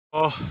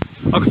Oh,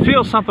 I could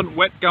feel something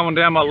wet going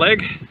down my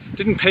leg.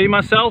 Didn't pee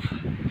myself.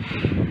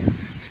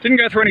 Didn't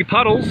go through any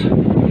puddles.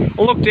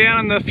 I looked down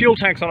and the fuel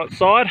tank's on its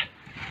side.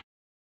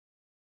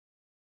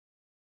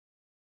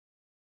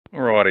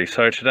 Alrighty,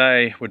 so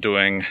today we're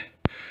doing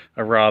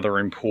a rather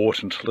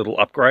important little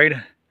upgrade.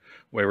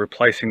 We're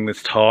replacing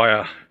this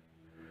tyre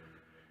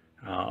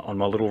on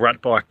my little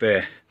rat bike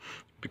there,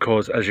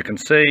 because as you can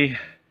see,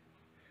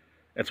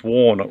 it's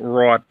worn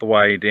right the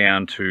way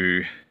down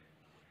to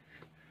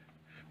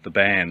the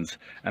bands,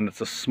 and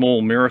it's a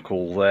small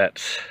miracle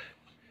that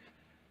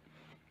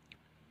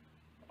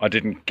I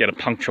didn't get a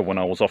puncture when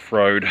I was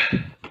off-road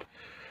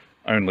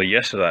only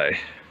yesterday.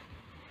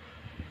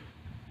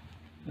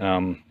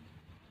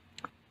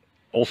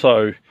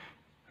 Also,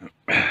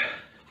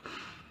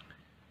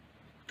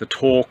 the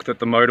torque that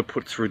the motor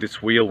puts through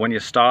this wheel, when you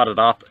start it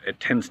up,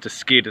 it tends to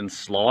skid and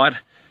slide,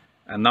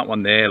 and that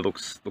one there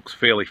looks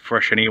fairly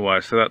fresh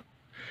anyway, so that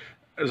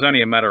it was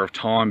only a matter of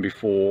time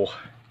before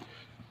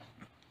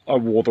I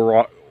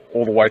wore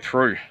all the way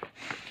through.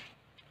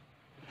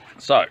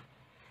 So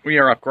we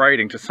are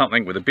upgrading to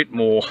something with a bit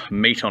more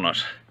meat on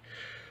it.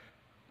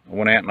 I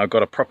went out and I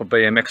got a proper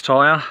BMX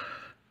tyre,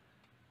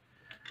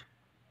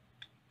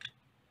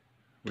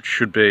 which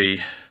should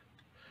be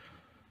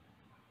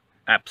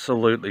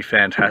absolutely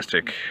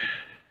fantastic.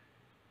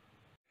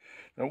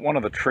 Now, one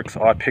of the tricks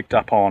I picked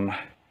up on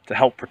to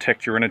help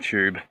protect your inner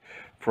tube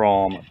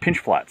from pinch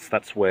flats,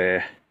 that's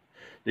where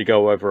you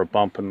go over a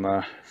bump and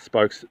the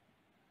spokes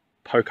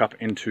poke up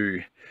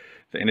into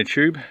the inner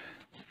tube.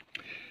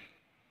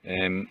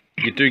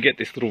 You do get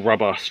this little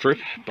rubber strip,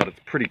 but it's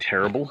pretty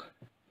terrible.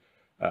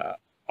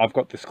 I've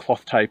got this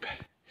cloth tape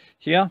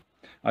here.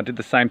 I did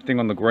the same thing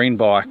on the green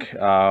bike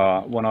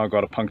when I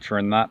got a puncture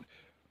in that.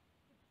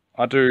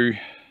 I do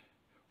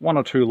 1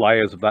 or 2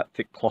 layers of that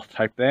thick cloth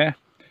tape there,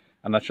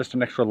 and that's just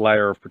an extra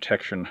layer of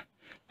protection,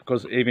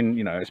 because even,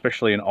 you know,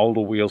 especially in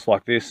older wheels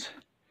like this,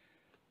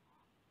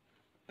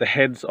 the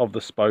heads of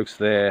the spokes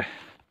there,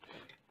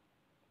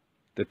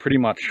 they're pretty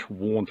much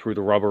worn through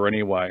the rubber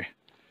anyway.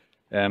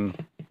 You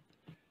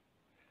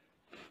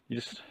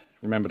just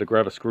remember to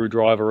grab a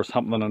screwdriver or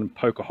something and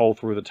poke a hole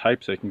through the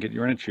tape so you can get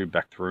your inner tube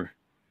back through.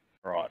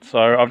 Right, so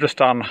I've just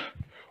done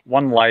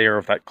 1 layer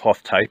of that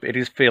cloth tape. It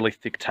is fairly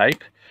thick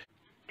tape.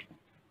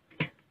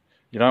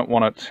 You don't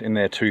want it in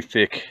there too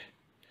thick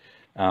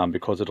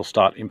because it'll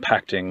start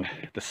impacting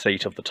the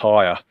seat of the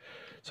tyre.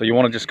 So you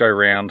want to just go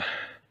around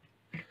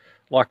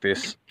like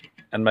this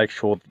and make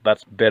sure that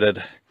that's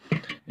bedded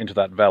into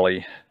that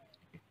valley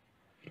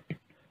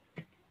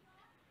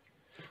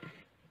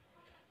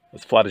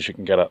as flat as you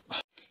can get it.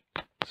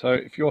 So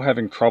if you're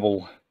having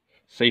trouble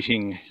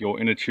seating your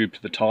inner tube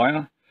to the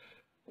tyre,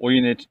 all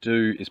you need to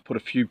do is put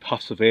a few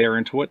puffs of air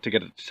into it to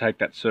get it to take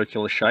that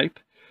circular shape.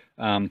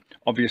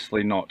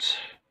 Obviously not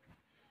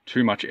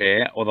too much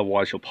air,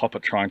 otherwise you'll pop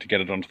it trying to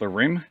get it onto the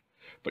rim,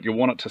 but you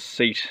want it to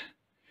seat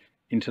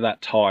into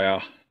that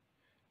tyre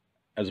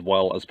as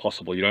well as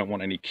possible. You don't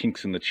want any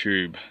kinks in the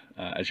tube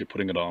as you're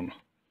putting it on.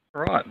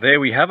 Right, there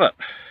we have it.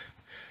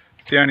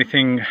 The only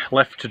thing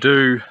left to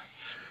do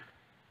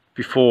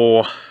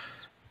before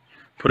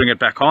putting it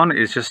back on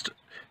is just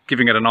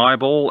giving it an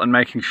eyeball and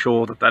making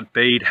sure that that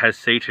bead has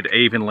seated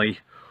evenly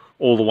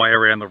all the way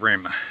around the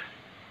rim.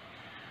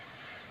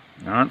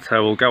 Alright,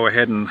 so we'll go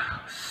ahead and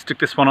stick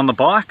this one on the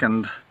bike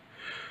and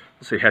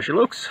we'll see how she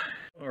looks.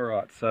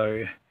 Alright,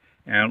 so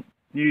our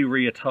new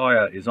rear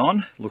tyre is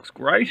on, looks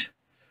great.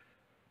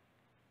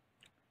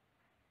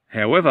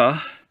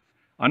 However,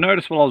 I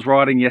noticed while I was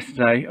riding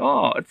yesterday,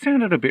 oh, it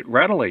sounded a bit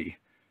rattly,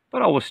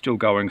 but I was still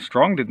going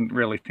strong, didn't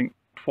really think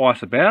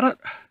twice about it.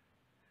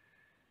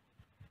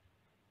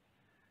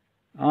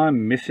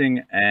 I'm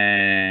missing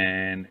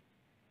an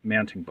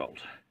mounting bolt.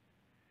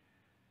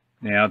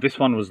 Now this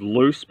one was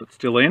loose but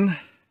still in,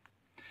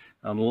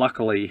 and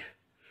luckily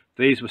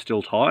these were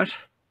still tight,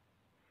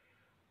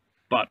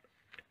 but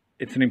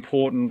it's an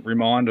important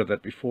reminder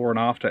that before and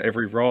after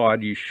every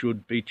ride you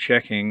should be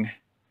checking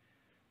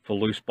for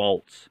loose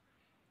bolts.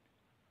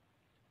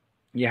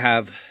 You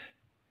have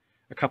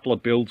a couple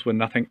of builds where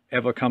nothing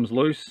ever comes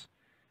loose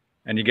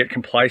and you get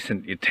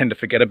complacent, you tend to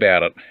forget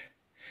about it.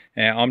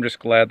 Now I'm just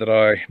glad that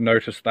I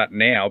noticed that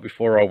now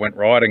before I went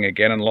riding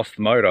again and lost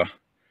the motor.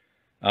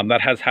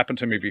 That has happened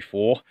to me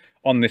before,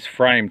 on this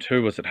frame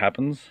too as it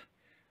happens.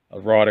 I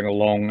was riding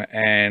along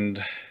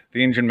and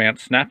the engine mount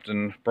snapped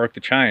and broke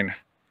the chain.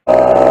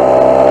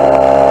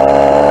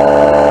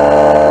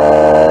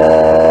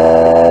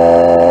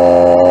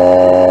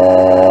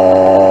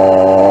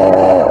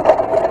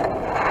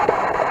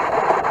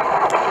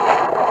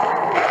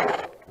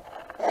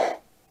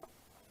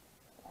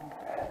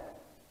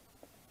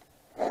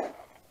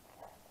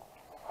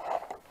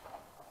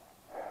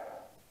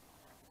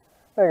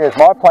 There goes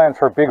my plan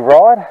for a big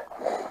ride.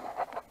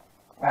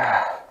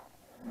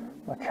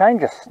 My chain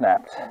just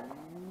snapped.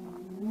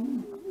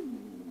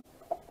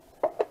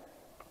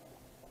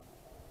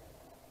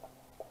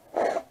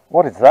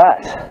 What is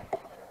that?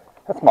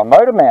 That's my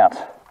motor mount.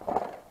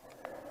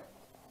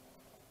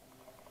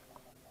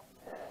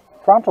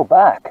 Front or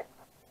back?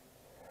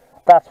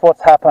 That's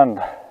what's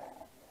happened.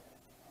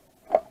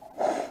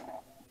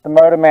 The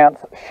motor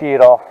mount's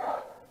sheared off.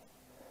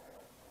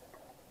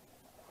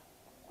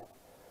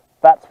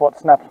 That's what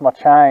snapped my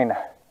chain.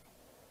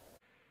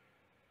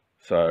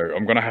 So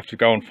I'm going to have to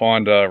go and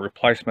find a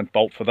replacement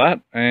bolt for that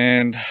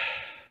and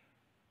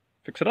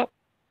fix it up.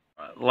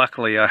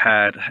 Luckily I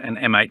had an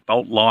M8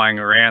 bolt lying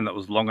around that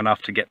was long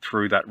enough to get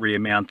through that rear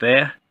mount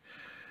there.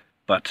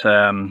 But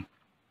I'm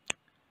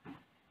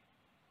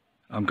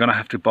going to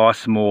have to buy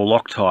some more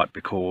Loctite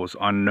because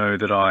I know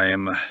that I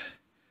am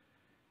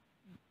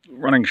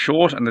running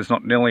short and there's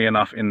not nearly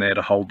enough in there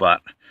to hold that.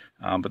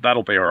 But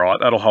that'll be alright.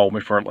 That'll hold me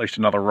for at least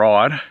another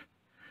ride.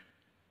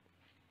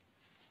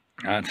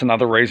 It's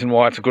another reason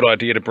why it's a good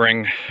idea to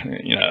bring,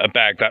 a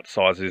bag that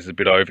size is a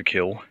bit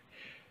overkill.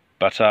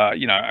 But,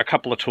 a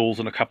couple of tools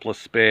and a couple of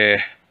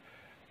spare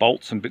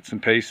bolts and bits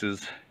and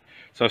pieces.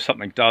 So if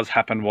something does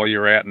happen while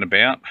you're out and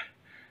about,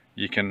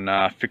 you can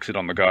fix it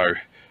on the go.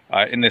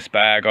 In this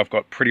bag, I've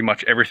got pretty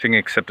much everything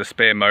except a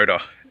spare motor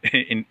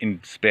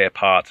in spare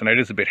parts. And it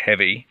is a bit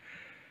heavy.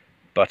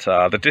 But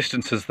the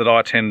distances that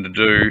I tend to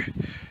do,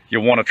 you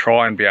want to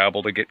try and be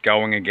able to get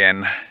going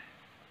again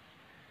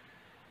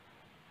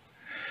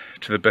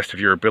to the best of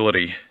your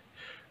ability,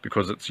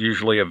 because it's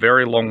usually a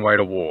very long way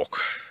to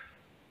walk.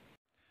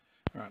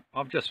 Right,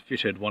 I've just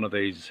fitted one of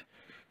these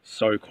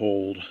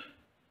so-called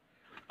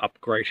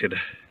upgraded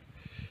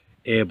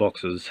air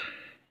boxes.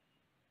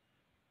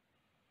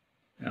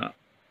 Now,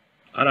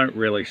 I don't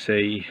really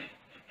see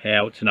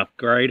how it's an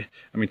upgrade.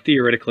 I mean,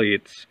 theoretically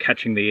it's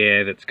catching the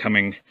air that's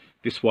coming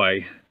this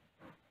way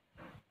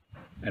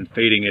and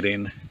feeding it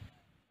in.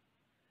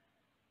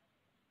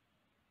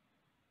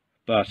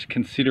 But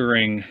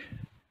considering,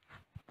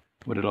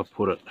 where did I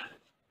put it?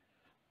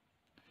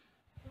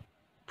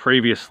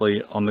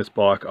 Previously on this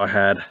bike I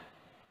had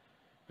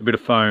a bit of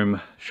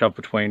foam shoved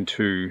between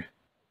two,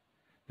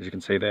 as you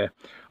can see there.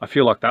 I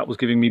feel like that was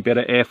giving me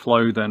better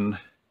airflow than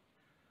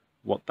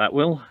what that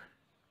will.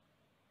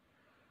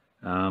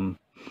 And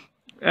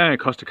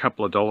it cost a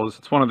couple of dollars.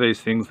 It's one of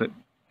these things that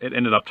it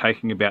ended up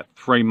taking about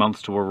 3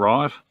 months to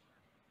arrive.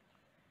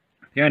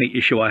 The only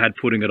issue I had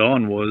putting it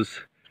on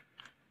was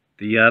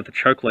the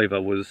choke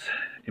lever was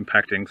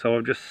impacting, so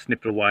I've just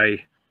snipped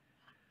away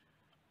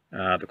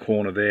the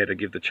corner there to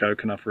give the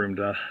choke enough room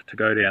to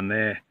go down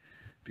there,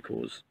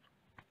 because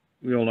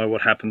we all know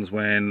what happens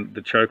when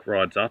the choke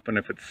rides up, and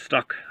if it's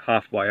stuck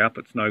halfway up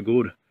it's no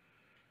good.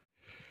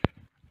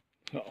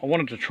 So I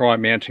wanted to try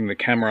mounting the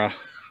camera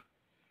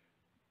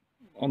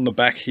on the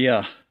back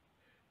here,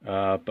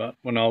 but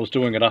when I was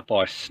doing it up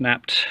I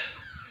snapped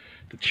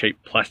the cheap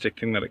plastic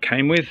thing that it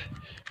came with.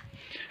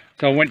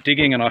 So I went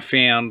digging and I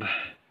found,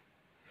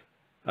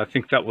 I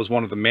think that was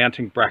one of the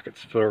mounting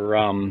brackets for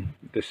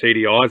the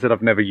CDIs that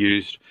I've never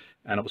used,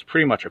 and it was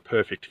pretty much a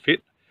perfect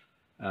fit.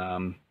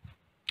 I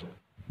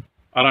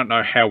don't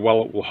know how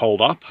well it will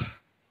hold up,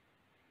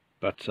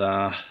 but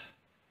all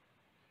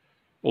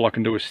I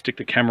can do is stick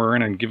the camera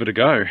in and give it a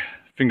go.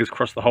 Fingers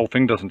crossed the whole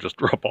thing doesn't just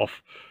drop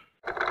off.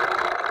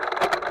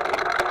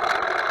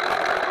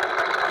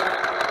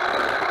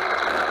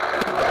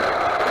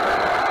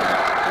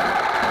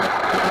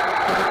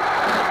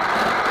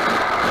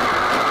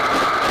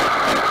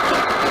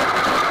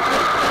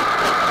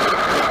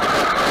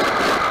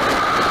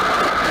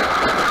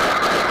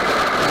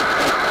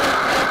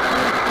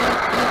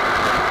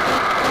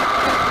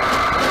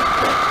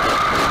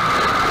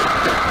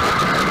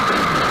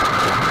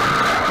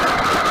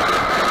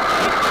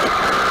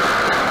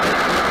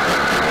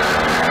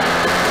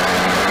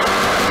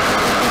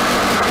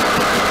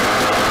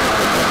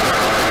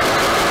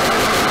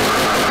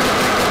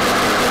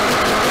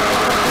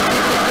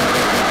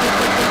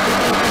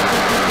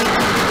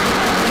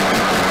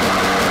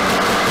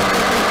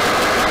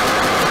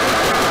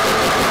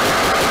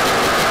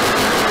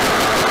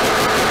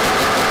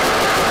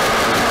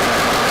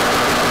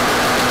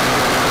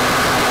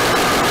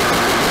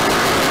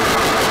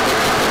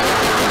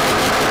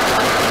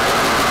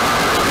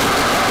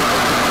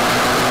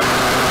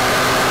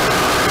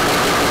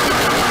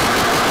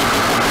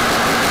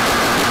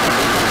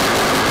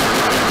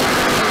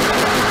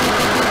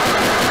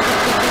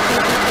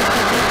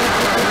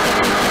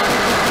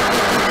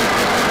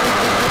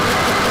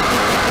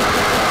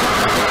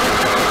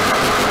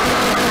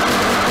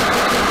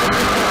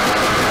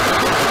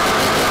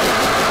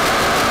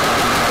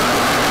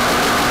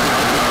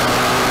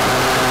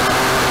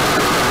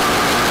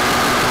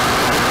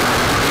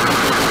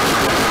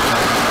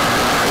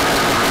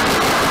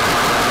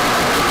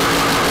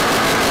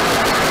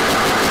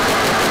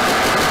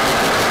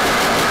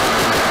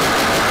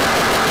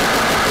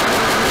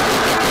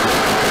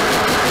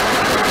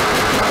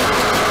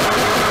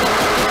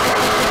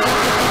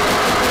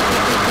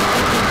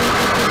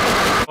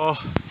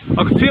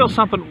 I could feel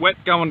something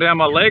wet going down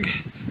my leg.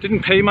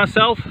 Didn't pee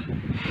myself.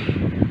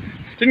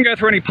 Didn't go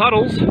through any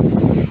puddles.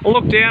 I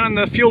looked down and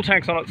the fuel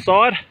tank's on its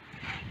side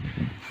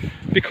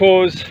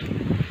because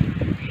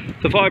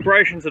the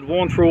vibrations had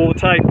worn through all the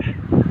tape.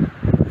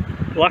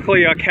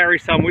 Luckily I carry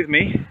some with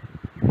me.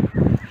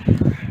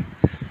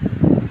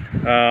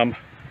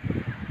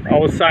 I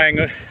was saying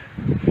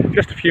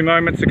just a few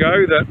moments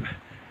ago that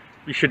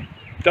you should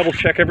double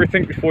check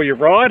everything before you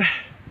ride.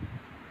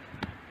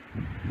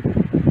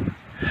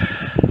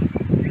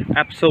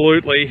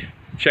 Absolutely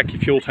check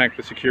your fuel tank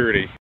for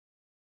security.